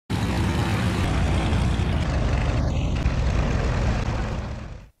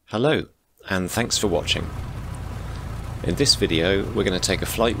Hello, and thanks for watching. In this video we're going to take a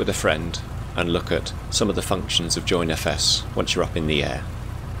flight with a friend and look at some of the functions of JoinFS once you're up in the air.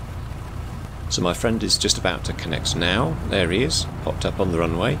 So my friend is just about to connect now. There he is, popped up on the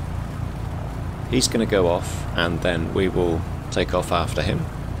runway. He's going to go off and then we will take off after him.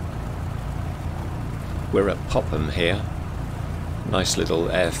 We're at Popham here, nice little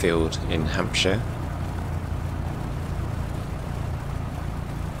airfield in Hampshire.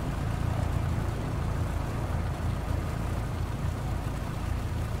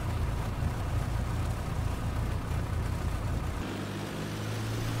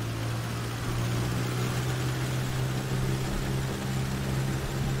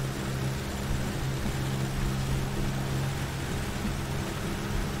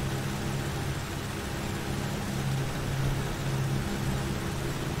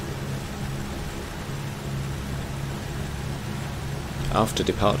 After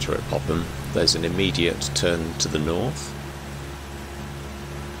departure at Popham, there's an immediate turn to the north.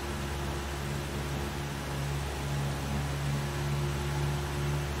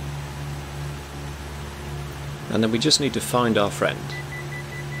 And then we just need to find our friend.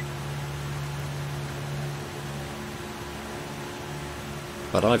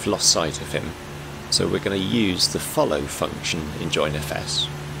 But I've lost sight of him, so we're going to use the follow function in JoinFS.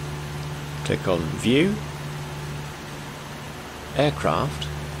 Click on View, Aircraft,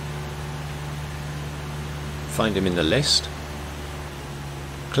 find him in the list,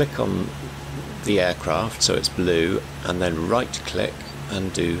 click on the aircraft so it's blue, and then right click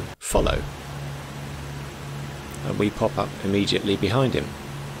and do follow, and we pop up immediately behind him.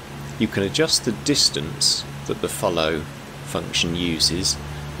 You can adjust the distance that the follow function uses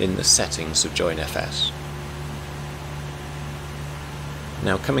in the settings of JoinFS.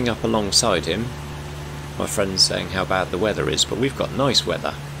 Now coming up alongside him, my friend's saying how bad the weather is, but we've got nice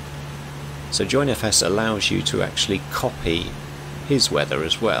weather. So JoinFS allows you to actually copy his weather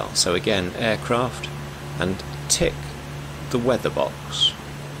as well. So again, aircraft, and tick the weather box.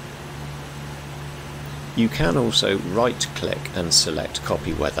 You can also right click and select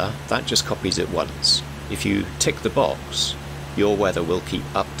copy weather. That just copies it once. If you tick the box, your weather will keep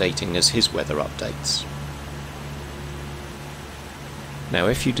updating as his weather updates. Now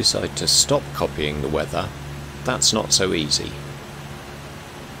if you decide to stop copying the weather, that's not so easy,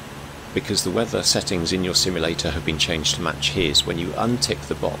 because the weather settings in your simulator have been changed to match his. When you untick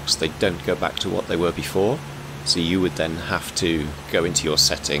the box, they don't go back to what they were before, so you would then have to go into your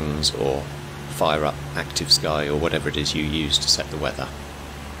settings or fire up Active Sky or whatever it is you use to set the weather.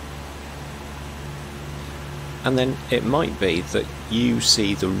 And then it might be that you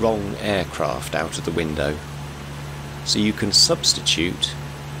see the wrong aircraft out of the window. So you can substitute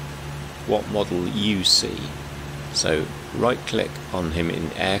what model you see. So right click on him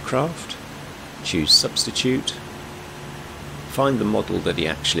in aircraft, choose substitute, find the model that he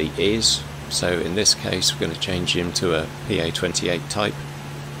actually is. So in this case we're going to change him to a PA-28 type,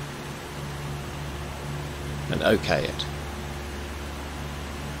 and OK it.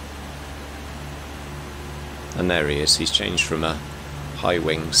 And there he is, he's changed from a high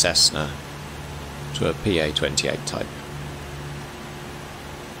wing Cessna to a PA-28 type.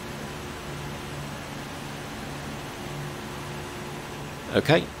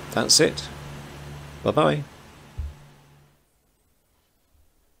 Okay, that's it. Bye bye.